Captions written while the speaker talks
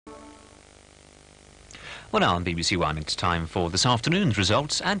Well, now on BBC1, it's time for this afternoon's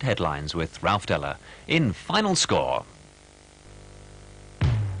results and headlines with Ralph Deller in Final Score.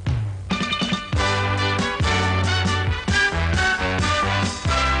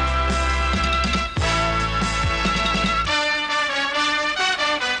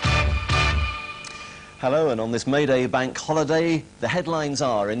 Hello, and on this May Day bank holiday, the headlines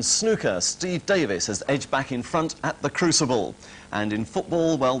are: in snooker, Steve Davis has edged back in front at the Crucible. And in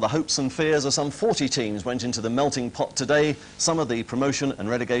football, well, the hopes and fears of some 40 teams went into the melting pot today. Some of the promotion and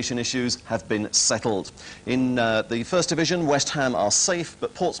relegation issues have been settled. In the First Division, West Ham are safe,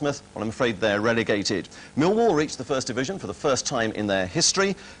 but Portsmouth, well, I'm afraid they're relegated. Millwall reached the First Division for the first time in their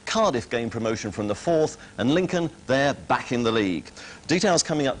history. Cardiff gained promotion from the Fourth, and Lincoln, they're back in the league. Details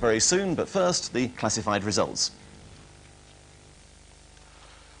coming up very soon, but first, the classified results.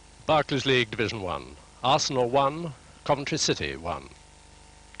 Barclays League Division 1. Arsenal 1, Coventry City 1.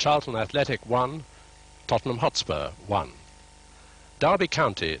 Charlton Athletic 1, Tottenham Hotspur 1. Derby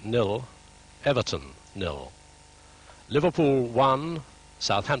County 0, Everton 0. Liverpool 1,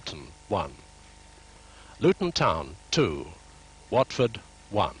 Southampton 1. Luton Town 2, Watford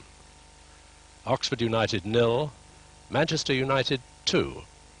 1. Oxford United 0, Manchester United 2.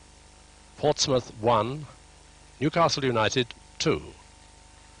 Portsmouth 1, Newcastle United 2.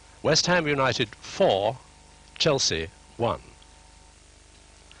 West Ham United 4, Chelsea 1.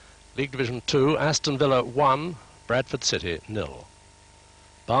 League Division 2, Aston Villa 1, Bradford City 0.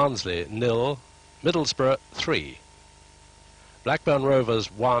 Barnsley 0, Middlesbrough 3. Blackburn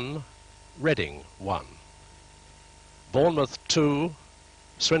Rovers 1, Reading 1. Bournemouth 2,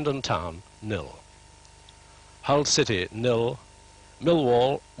 Swindon Town 0. Hull City 0,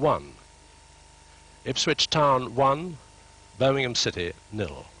 Millwall 1. Ipswich Town 1, Birmingham City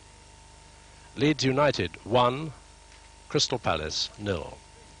 0. Leeds United 1, Crystal Palace 0.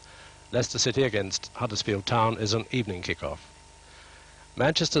 Leicester City against Huddersfield Town is an evening kick-off.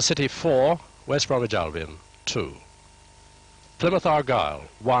 Manchester City 4, West Bromwich Albion 2. Plymouth Argyle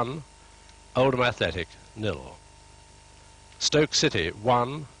 1, Oldham Athletic 0. Stoke City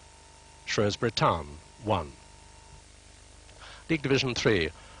 1, Shrewsbury Town 1. League Division 3,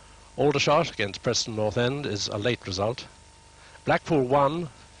 Aldershot against Preston North End is a late result. Blackpool 1,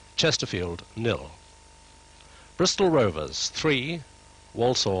 Chesterfield 0. Bristol Rovers 3,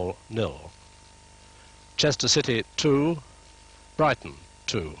 Walsall 0. Chester City 2, Brighton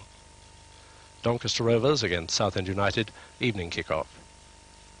 2. Doncaster Rovers against Southend United, evening kick-off.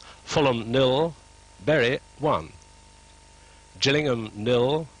 Fulham 0, Bury 1. Gillingham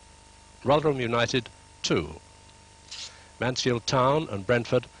 0, Rotherham United 2. Mansfield Town and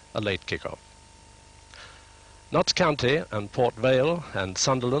Brentford a late kick-off. Notts County and Port Vale and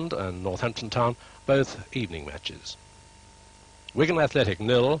Sunderland and Northampton Town, both evening matches. Wigan Athletic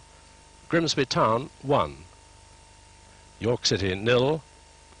 0, Grimsby Town 1. York City 0,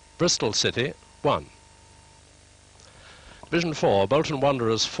 Bristol City 1. Division 4, Bolton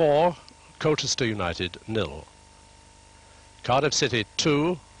Wanderers 4, Colchester United 0. Cardiff City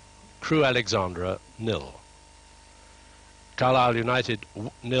 2, Crewe Alexandra 0. Carlisle United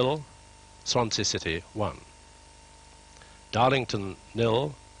 0, Swansea City 1. Darlington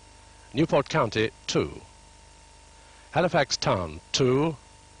 0, Newport County 2. Halifax Town 2,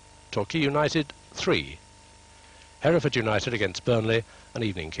 Torquay United 3. Hereford United against Burnley, an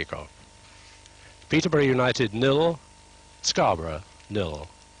evening kick-off. Peterborough United 0, Scarborough 0.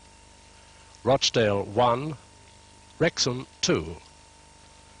 Rochdale 1, Wrexham 2.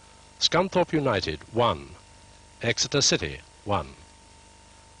 Scunthorpe United 1, Exeter City 1.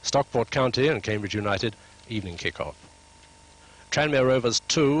 Stockport County and Cambridge United, evening kick-off. Tranmere Rovers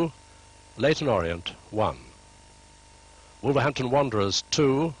 2, Leyton Orient 1. Wolverhampton Wanderers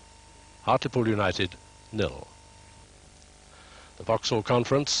 2, Hartlepool United 0. The Vauxhall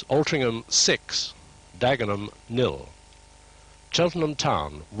Conference, Altrincham 6, Dagenham 0. Cheltenham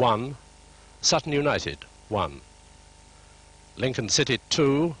Town 1, Sutton United 1. Lincoln City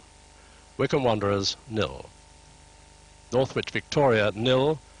 2, Wycombe Wanderers 0. Northwich Victoria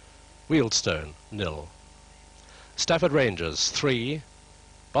 0, Wealdstone 0. Stafford Rangers 3,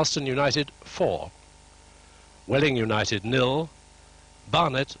 Boston United 4. Welling United 0,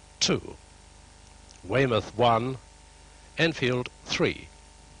 Barnet 2. Weymouth 1, Enfield 3.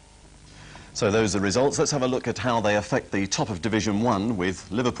 So those are the results. Let's have a look at how they affect the top of Division 1, with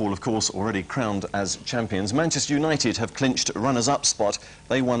Liverpool, of course, already crowned as champions. Manchester United have clinched runners-up spot.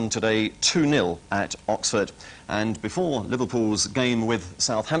 They won today 2-0 at Oxford. And before Liverpool's game with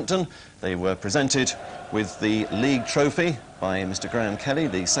Southampton, they were presented with the league trophy by Mr. Graham Kelly,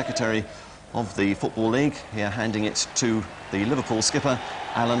 the secretary of the Football League, here handing it to the Liverpool skipper,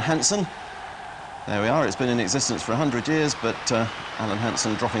 Alan Hansen. There we are, it's been in existence for 100 years, but Alan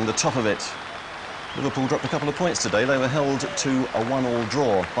Hansen dropping the top of it. Liverpool dropped a couple of points today. They were held to a 1-1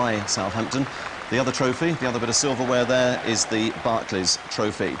 draw by Southampton. The other trophy, the other bit of silverware there, is the Barclays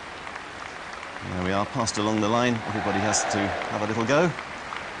Trophy. There we are, passed along the line. Everybody has to have a little go.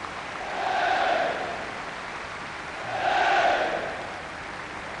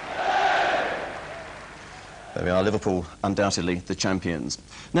 There we are, Liverpool undoubtedly the champions.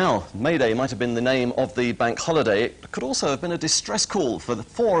 Now, May Day might have been the name of the bank holiday. It could also have been a distress call for the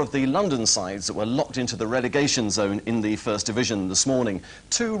 4 of the London sides that were locked into the relegation zone in the First Division this morning.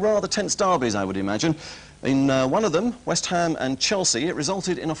 2 rather tense derbies, I would imagine. In one of them, West Ham and Chelsea, it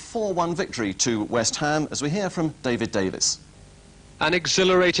resulted in a 4-1 victory to West Ham, as we hear from David Davis. An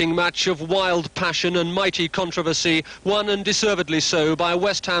exhilarating match of wild passion and mighty controversy, won and deservedly so by a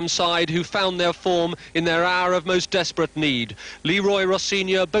West Ham side who found their form in their hour of most desperate need. Leroy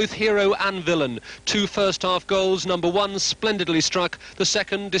Rossignol, both hero and villain. 2 first-half goals, number 1 splendidly struck, the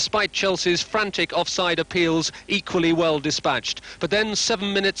second, despite Chelsea's frantic offside appeals, equally well dispatched. But then,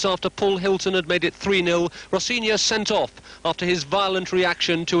 7 minutes after Paul Hilton had made it 3-0, Rossignol sent off after his violent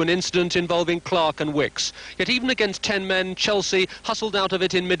reaction to an incident involving Clark and Wicks. Yet even against 10 men, Chelsea, hustled out of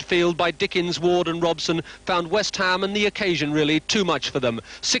it in midfield by Dickens, Ward and Robson, found West Ham and the occasion really too much for them.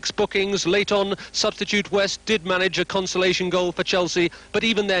 6 bookings late on, substitute West did manage a consolation goal for Chelsea, but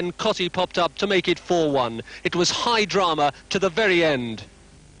even then Cottee popped up to make it 4-1. It was high drama to the very end.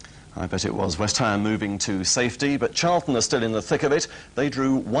 I bet it was. West Ham moving to safety, but Charlton are still in the thick of it. They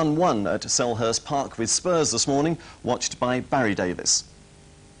drew 1-1 at Selhurst Park with Spurs this morning, watched by Barry Davis.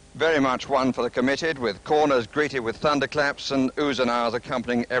 Very much one for the committed, with corners greeted with thunderclaps and oohs and ahs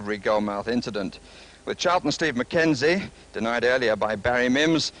accompanying every goalmouth incident. With Charlton Steve McKenzie, denied earlier by Barry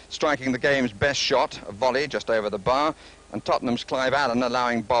Mims, striking the game's best shot, a volley just over the bar, and Tottenham's Clive Allen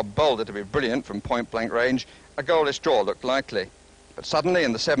allowing Bob Boulder to be brilliant from point-blank range, a goalless draw looked likely. But suddenly,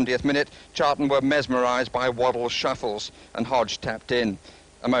 in the 70th minute, Charlton were mesmerised by Waddle's shuffles, and Hodge tapped in.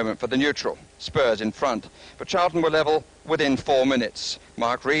 A moment for the neutral. Spurs in front, but Charlton were level within 4 minutes.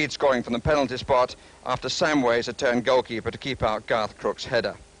 Mark Reed scoring from the penalty spot after Samways had turned goalkeeper to keep out Garth Crook's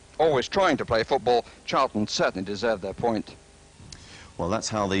header. Always trying to play football, Charlton certainly deserved their point. Well, that's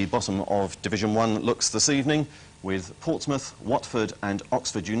how the bottom of Division 1 looks this evening, with Portsmouth, Watford and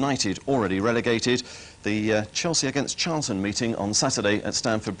Oxford United already relegated. The Chelsea against Charlton meeting on Saturday at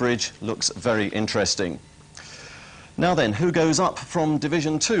Stamford Bridge looks very interesting. Now then, who goes up from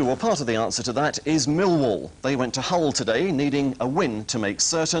Division 2? Well, part of the answer to that is Millwall. They went to Hull today, needing a win to make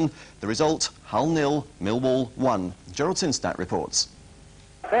certain. The result, Hull 0, Millwall 1. Gerald Sinstadt reports.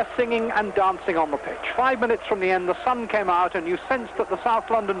 They're singing and dancing on the pitch. 5 minutes from the end, the sun came out and you sensed that the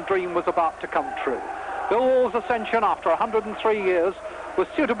South London dream was about to come true. Millwall's ascension after 103 years was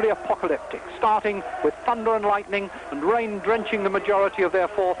suitably apocalyptic, starting with thunder and lightning and rain drenching the majority of their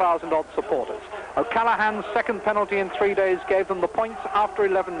 4,000-odd supporters. O'Callaghan's second penalty in 3 days gave them the points after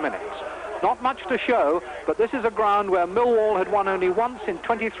 11 minutes. Not much to show, but this is a ground where Millwall had won only once in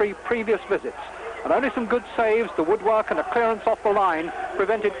 23 previous visits. And only some good saves, the woodwork and a clearance off the line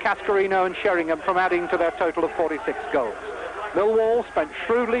prevented Cascarino and Sheringham from adding to their total of 46 goals. Millwall spent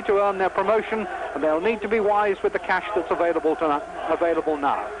shrewdly to earn their promotion, and they'll need to be wise with the cash that's available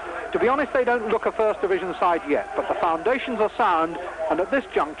now. To be honest, they don't look a First Division side yet, but the foundations are sound, and at this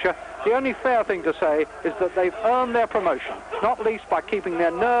juncture, the only fair thing to say is that they've earned their promotion, not least by keeping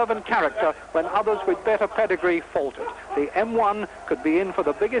their nerve and character when others with better pedigree faltered. The M1 could be in for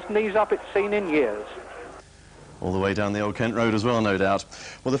the biggest knees-up it's seen in years. All the way down the Old Kent Road as well, no doubt.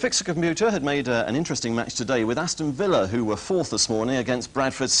 Well, the fixture computer had made an interesting match today with Aston Villa, who were 4th this morning, against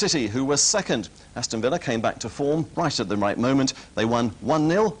Bradford City, who were 2nd. Aston Villa came back to form right at the right moment. They won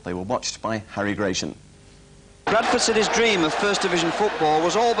 1-0. They were watched by Harry Gratian. Bradford City's dream of First Division football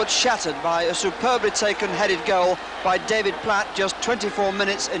was all but shattered by a superbly taken headed goal by David Platt just 24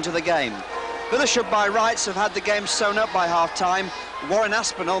 minutes into the game. Villa should by rights have had the game sewn up by half-time. Warren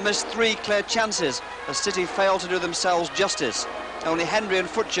Aspinall missed 3 clear chances as City failed to do themselves justice. Only Hendry and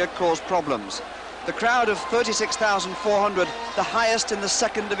Futcher caused problems. The crowd of 36,400, the highest in the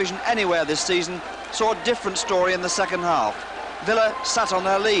 2nd Division anywhere this season, saw a different story in the second half. Villa sat on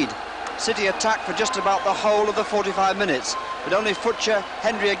their lead. City attacked for just about the whole of the 45 minutes, but only Futcher,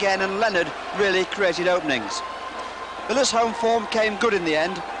 Hendry again and Leonard really created openings. Villa's home form came good in the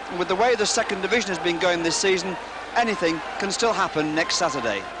end, and with the way the 2nd Division has been going this season, anything can still happen next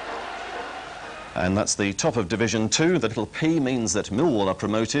Saturday. And that's the top of Division 2. The little P means that Millwall are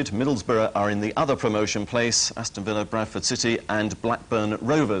promoted. Middlesbrough are in the other promotion place. Aston Villa, Bradford City and Blackburn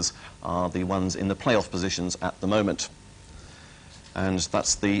Rovers are the ones in the playoff positions at the moment. And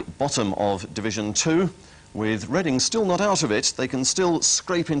that's the bottom of Division 2. With Reading still not out of it, they can still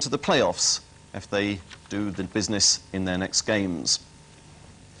scrape into the playoffs if they do the business in their next games.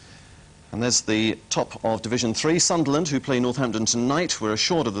 And there's the top of Division 3. Sunderland, who play Northampton tonight, were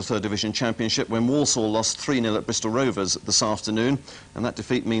assured of the Third Division Championship when Walsall lost 3-0 at Bristol Rovers this afternoon. And that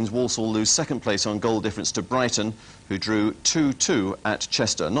defeat means Walsall lose second place on goal difference to Brighton, who drew 2-2 at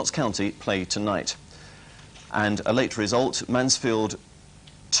Chester. Notts County play tonight. And a late result, Mansfield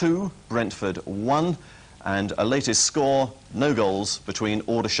 2, Brentford 1. And a latest score, no goals between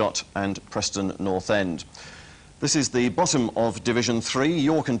Aldershot and Preston North End. This is the bottom of Division 3.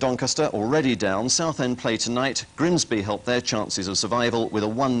 York and Doncaster already down. Southend play tonight. Grimsby help their chances of survival with a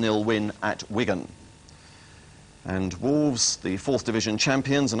 1-0 win at Wigan. And Wolves, the 4th Division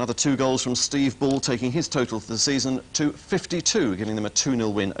champions, another 2 goals from Steve Bull, taking his total for the season to 52, giving them a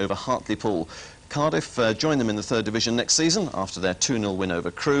 2-0 win over Hartlepool. Cardiff join them in the 3rd Division next season after their 2-0 win over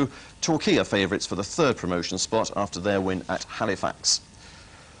Crewe. Torquay are favourites for the 3rd promotion spot after their win at Halifax.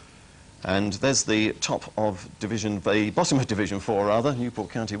 And there's the top of the bottom of Division 4 rather. Newport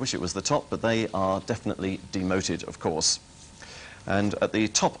County wish it was the top, but they are definitely demoted, of course. And at the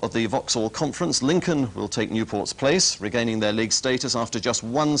top of the Vauxhall Conference, Lincoln will take Newport's place, regaining their league status after just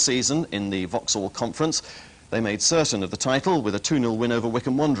 1 season in the Vauxhall Conference. They made certain of the title with a 2-0 win over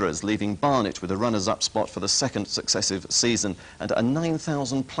Wycombe Wanderers, leaving Barnet with a runners-up spot for the 2nd successive season. And a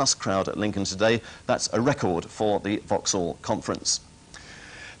 9,000-plus crowd at Lincoln today. That's a record for the Vauxhall Conference.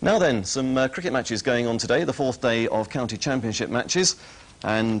 Now then, some cricket matches going on today, the 4th day of county championship matches.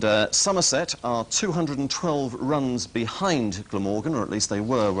 And Somerset are 212 runs behind Glamorgan, or at least they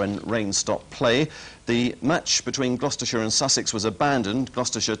were when rain stopped play. The match between Gloucestershire and Sussex was abandoned,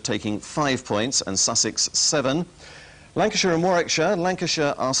 Gloucestershire taking 5 points and Sussex 7. Lancashire and Warwickshire.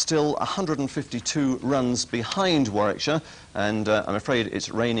 Lancashire are still 152 runs behind Warwickshire, and I'm afraid it's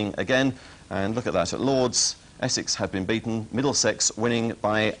raining again. And look at that, at Lord's, Essex have been beaten, Middlesex winning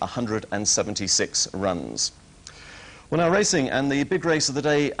by 176 runs. Well, now racing, and the big race of the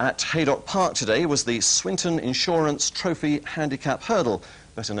day at Haydock Park today was the Swinton Insurance Trophy Handicap Hurdle,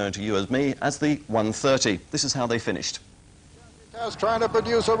 better known to you as me as the 130. This is how they finished. Trying to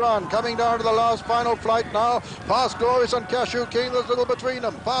produce a run, coming down to the last final flight now. Past Glorious and Cashew King, there's little between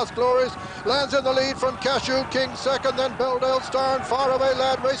them. Past Glorious lands in the lead from Cashew King, second, then Belldale Star and Faraway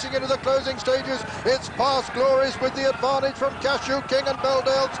Lad racing into the closing stages. It's Past Glorious with the advantage from Cashew King and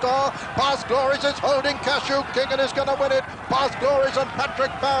Belldale Star. Past Glorious is holding Cashew King and is going to win it. Past Glorious and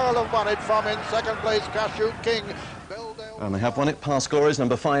Patrick Barrell have won it from in second place, Cashew King. And they have won it. Past Glorious,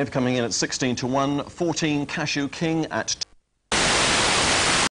 number 5, coming in at 16 to 1. 14, Cashew King at